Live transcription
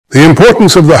The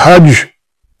importance of the Hajj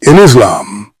in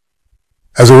Islam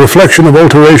as a reflection of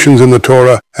alterations in the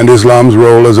Torah and Islam's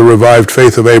role as a revived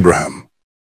faith of Abraham.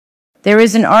 There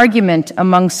is an argument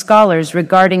among scholars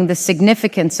regarding the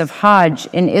significance of Hajj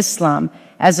in Islam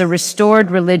as a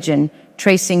restored religion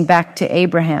tracing back to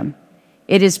Abraham.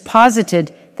 It is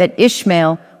posited that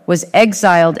Ishmael was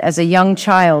exiled as a young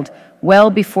child well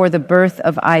before the birth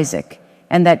of Isaac,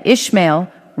 and that Ishmael,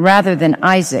 rather than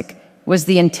Isaac, was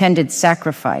the intended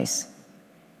sacrifice.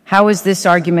 How is this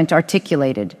argument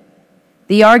articulated?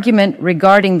 The argument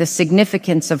regarding the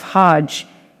significance of Hajj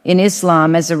in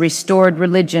Islam as a restored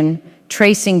religion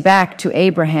tracing back to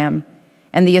Abraham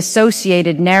and the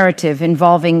associated narrative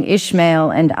involving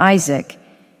Ishmael and Isaac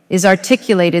is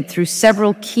articulated through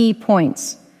several key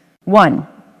points. 1.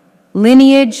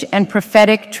 Lineage and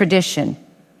prophetic tradition.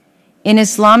 In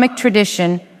Islamic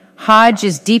tradition, Hajj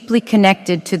is deeply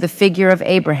connected to the figure of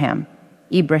Abraham,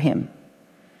 Ibrahim.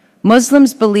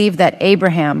 Muslims believe that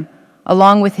Abraham,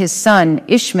 along with his son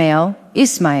Ishmael,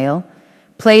 Ismail,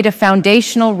 played a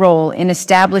foundational role in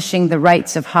establishing the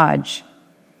rites of Hajj.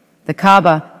 The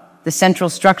Kaaba, the central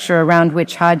structure around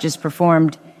which Hajj is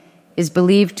performed, is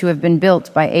believed to have been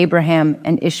built by Abraham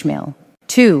and Ishmael.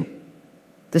 2.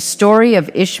 The story of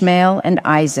Ishmael and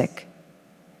Isaac.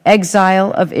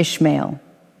 Exile of Ishmael.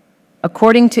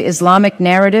 According to Islamic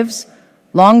narratives,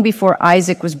 long before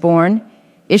Isaac was born,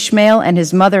 Ishmael and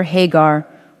his mother Hagar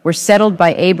were settled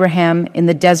by Abraham in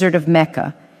the desert of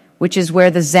Mecca, which is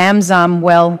where the Zamzam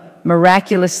well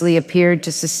miraculously appeared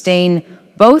to sustain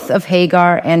both of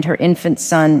Hagar and her infant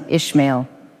son Ishmael.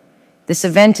 This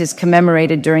event is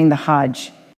commemorated during the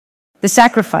Hajj. The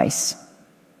sacrifice.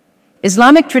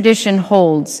 Islamic tradition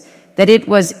holds that it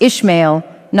was Ishmael,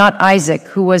 not Isaac,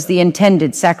 who was the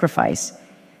intended sacrifice.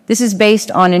 This is based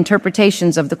on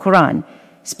interpretations of the Quran,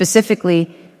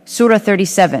 specifically Surah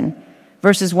 37,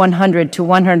 verses 100 to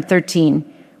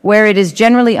 113, where it is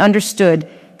generally understood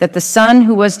that the son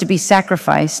who was to be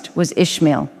sacrificed was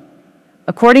Ishmael.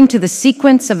 According to the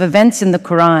sequence of events in the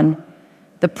Quran,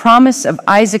 the promise of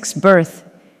Isaac's birth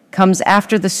comes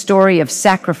after the story of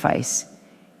sacrifice,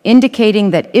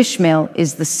 indicating that Ishmael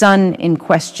is the son in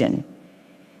question.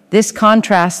 This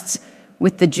contrasts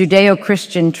with the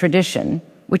Judeo-Christian tradition,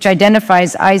 which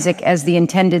identifies Isaac as the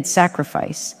intended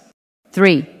sacrifice.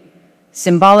 3.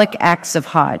 Symbolic acts of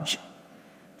Hajj.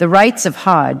 The rites of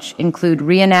Hajj include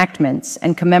reenactments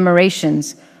and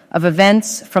commemorations of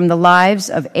events from the lives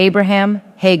of Abraham,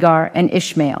 Hagar, and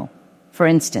Ishmael. For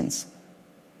instance,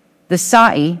 the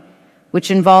Sa'i,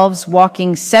 which involves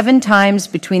walking 7 times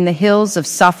between the hills of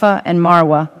Safa and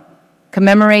Marwa,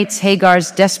 commemorates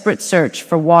Hagar's desperate search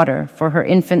for water for her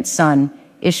infant son,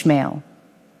 Ishmael.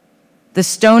 The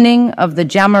stoning of the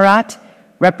Jamarat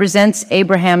represents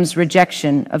Abraham's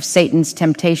rejection of Satan's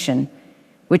temptation,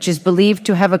 which is believed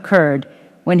to have occurred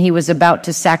when he was about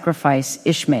to sacrifice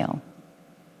Ishmael.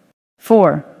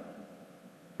 4.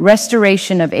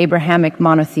 Restoration of Abrahamic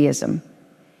monotheism.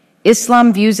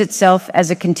 Islam views itself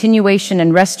as a continuation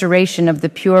and restoration of the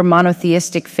pure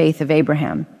monotheistic faith of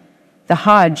Abraham. The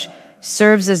Hajj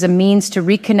serves as a means to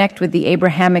reconnect with the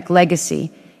Abrahamic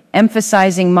legacy,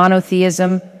 emphasizing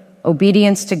monotheism,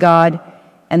 obedience to God,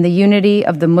 and the unity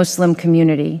of the Muslim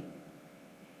community.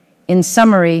 In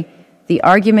summary, the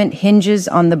argument hinges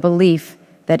on the belief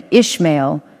that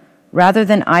Ishmael, rather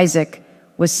than Isaac,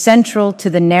 was central to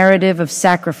the narrative of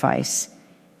sacrifice,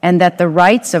 and that the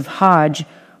rites of Hajj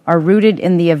are rooted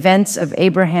in the events of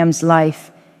Abraham's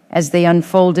life as they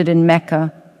unfolded in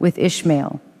Mecca with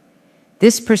Ishmael.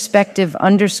 This perspective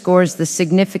underscores the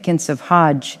significance of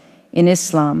Hajj in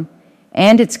Islam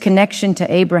and its connection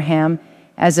to Abraham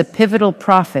as a pivotal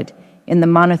prophet in the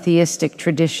monotheistic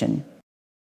tradition.